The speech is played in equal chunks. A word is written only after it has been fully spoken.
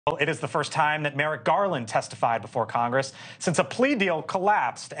It is the first time that Merrick Garland testified before Congress since a plea deal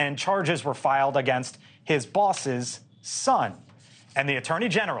collapsed and charges were filed against his boss's son. And the Attorney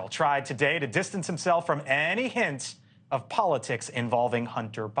General tried today to distance himself from any hint of politics involving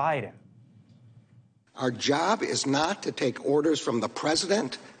Hunter Biden. Our job is not to take orders from the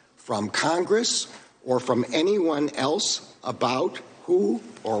president, from Congress, or from anyone else about who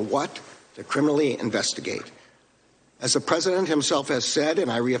or what to criminally investigate. As the president himself has said,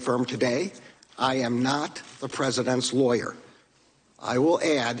 and I reaffirm today, I am not the president's lawyer. I will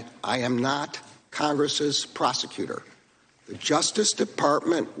add, I am not Congress's prosecutor. The Justice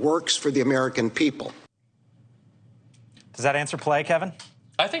Department works for the American people. Does that answer play, Kevin?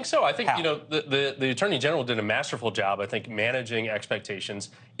 I think so. I think, How? you know, the Attorney General did a masterful job, I think, managing expectations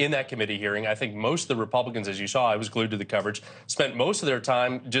in that committee hearing. I think most of the Republicans, as you saw, I was glued to the coverage, spent most of their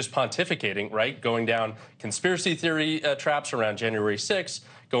time just pontificating, right? Going down conspiracy theory traps around January 6th,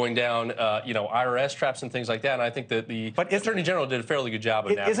 going down, IRS traps and things like that. And I think that the Attorney General did a fairly good job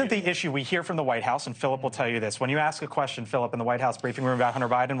of navigating. Isn't the issue we hear from the White House, and Philip will tell you this, when you ask a question, Philip, in the White House briefing room about Hunter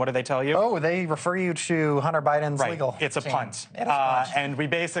Biden, what do they tell you? Oh, they refer you to Hunter Biden's legal It's a team. punt. It is a punt. And we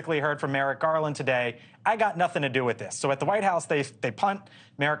basically heard from Merrick Garland today, I got nothing to do with this. So at the White House, they punt.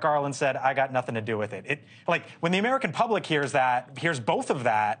 Merrick Garland said, I got nothing to do with it. Like, when the American public hears both of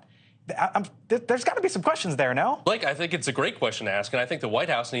that, there's got to be some questions there, no? Blake, I think it's a great question to ask, and I think the White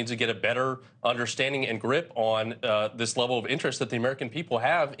House needs to get a better understanding and grip on this level of interest that the American people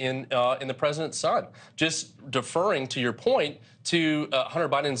have in the president's son. Just deferring to your point to Hunter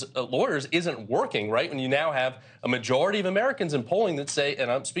Biden's lawyers isn't working, right? When you now have a majority of Americans in polling that say,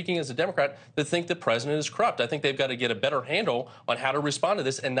 and I'm speaking as a Democrat, that think the president is corrupt. I think they've got to get a better handle on how to respond to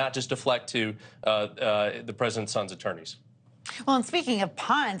this and not just deflect to the president's son's attorneys. Well, and speaking of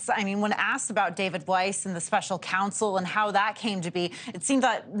punts, I mean, when asked about David Weiss and the special counsel and how that came to be, it seemed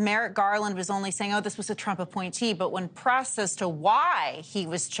that Merrick Garland was only saying, oh, this was a Trump appointee. But when pressed as to why he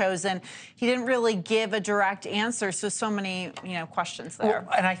was chosen, he didn't really give a direct answer. So many, questions there.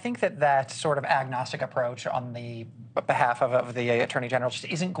 Well, and I think that sort of agnostic approach on the behalf of the Attorney General just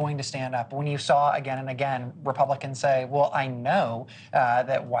isn't going to stand up. When you saw again and again Republicans say, well, I know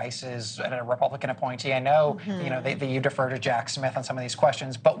that Weiss is a Republican appointee. I know, that you defer to Jack Smith on some of these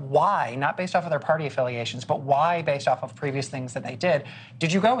questions, but why? Not based off of their party affiliations, but why based off of previous things that they did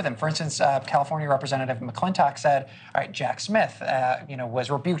you go with him? For instance, California Representative McClintock said, all right, Jack Smith, was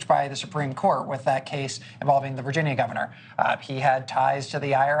rebuked by the Supreme Court with that case involving the Virginia governor. He had ties to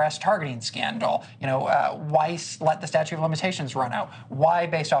the IRS targeting scandal. Weiss let the statute of limitations run out. Why,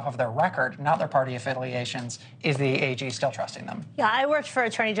 based off of their record, not their party affiliations, is the AG still trusting them? Yeah, I worked for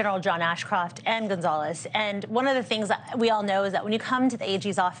Attorney General John Ashcroft and Gonzalez, and one of the things that we all know is that when you come to the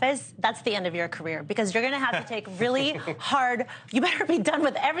AG's office, that's the end of your career, because you're going to have to take really hard. You better be done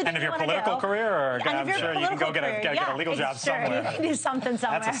with everything. End of your political career, or I'm sure you can go get a legal job somewhere. You can do something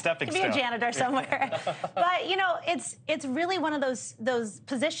somewhere. That's a stepping stone. Be a janitor somewhere. But it's really one of those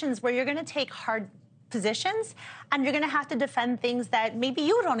positions where you're going to take hard positions, and you're going to have to defend things that maybe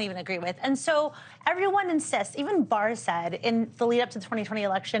you don't even agree with. And so everyone insists, even Barr said in the lead up to the 2020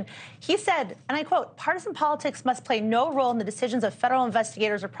 election, he said, and I quote, partisan politics must play no role in the decisions of federal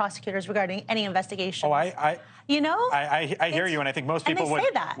investigators or prosecutors regarding any investigation. Oh, I hear you, and I think most people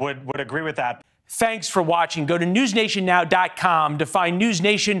would agree with that. Thanks for watching. Go to newsnationnow.com to find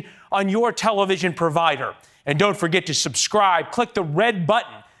NewsNation on your television provider. And don't forget to subscribe. Click the red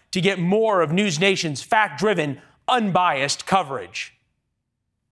button to get more of NewsNation's fact-driven, unbiased coverage.